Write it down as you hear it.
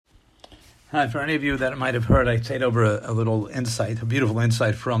Hi, for any of you that might have heard, I stayed over a little insight, a beautiful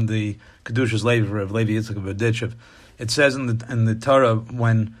insight from the Kedushas Levi of Levi Yitzchak of Berditchev. It says in the Torah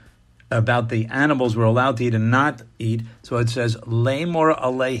when about the animals we're allowed to eat and not eat. So it says Lemor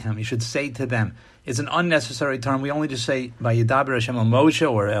Aleichem. You should say to them. It's an unnecessary term. We only just say by Yidaber Hashem El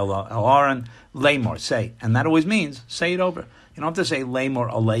Moshe or El Aaron Lemor. Say, and that always means say it over. You don't have to say Lemor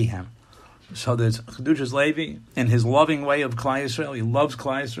Aleichem. So there's Kedushas Levi in his loving way of Klal Yisrael. He loves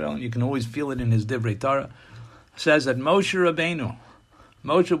Klal Yisrael, and you can always feel it in his Divrei Torah. Says that Moshe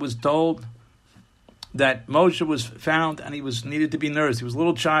was told that Moshe was found and he was needed to be nursed. He was a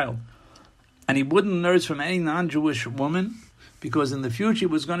little child, and he wouldn't nurse from any non-Jewish woman because in the future he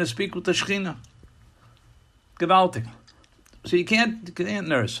was going to speak with the Shekhinah. Gewaltig. So you can't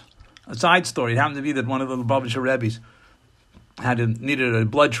nurse. A side story. It happened to be that one of the Lubavitcher Rebbes needed a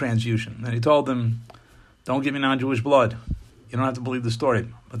blood transfusion, and he told them, "Don't give me non-Jewish blood." You don't have to believe the story,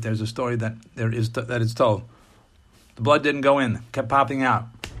 but there's a story that it's told. The blood didn't go in; kept popping out.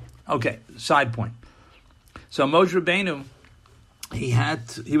 Okay, side point. So Moshe Rabbeinu,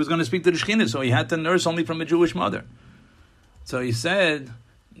 he was going to speak to the Shekhinah, so he had to nurse only from a Jewish mother. So he said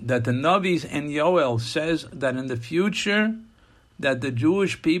that the Navis and Yoel says that in the future that the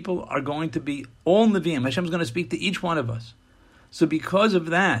Jewish people are going to be all Nevi'im. Hashem is going to speak to each one of us. So because of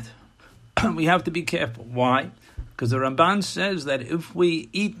that, we have to be careful. Why? Because the Ramban says that if we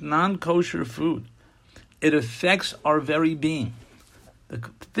eat non-kosher food, it affects our very being. The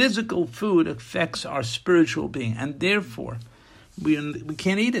physical food affects our spiritual being, and therefore we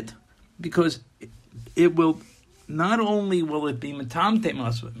can't eat it because it will not only will it be matame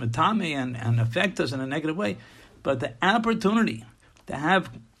and affect us in a negative way, but the opportunity to have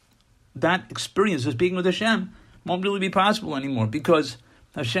that experience of speaking with Hashem won't really be possible anymore because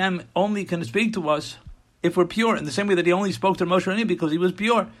Hashem only can speak to us if we're pure, in the same way that He only spoke to Moshe Rabbeinu because he was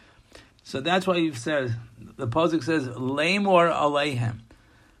pure. So that's why you've said, the Pasuk says, Lemor Aleichem,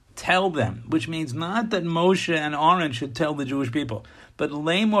 tell them, which means not that Moshe and Aaron should tell the Jewish people, but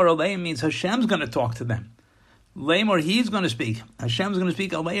Lemor Aleichem means Hashem's going to talk to them. Lemor, He's going to speak. Hashem's going to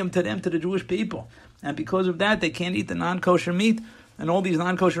speak Aleichem to them, to the Jewish people. And because of that, they can't eat the non-kosher meat and all these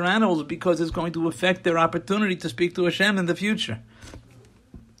non-kosher animals because it's going to affect their opportunity to speak to Hashem in the future.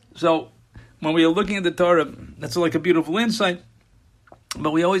 So, when we are looking at the Torah, that's like a beautiful insight,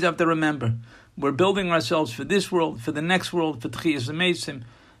 but we always have to remember, we're building ourselves for this world, for the next world, for Tchiyas Amesim,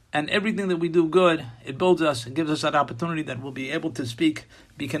 and everything that we do good, it builds us, it gives us that opportunity that we'll be able to speak,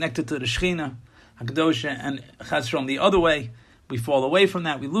 be connected to the Shekhinah, HaKadosha, and Chas Shalom the other way. We fall away from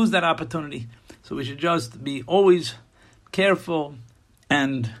that, we lose that opportunity, so we should just be always careful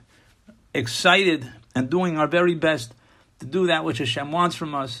and excited and doing our very best to do that which Hashem wants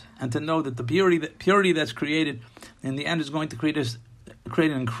from us, and to know that the purity that's created in the end is going to create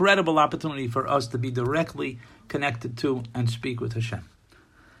an incredible opportunity for us to be directly connected to and speak with Hashem.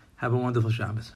 Have a wonderful Shabbos.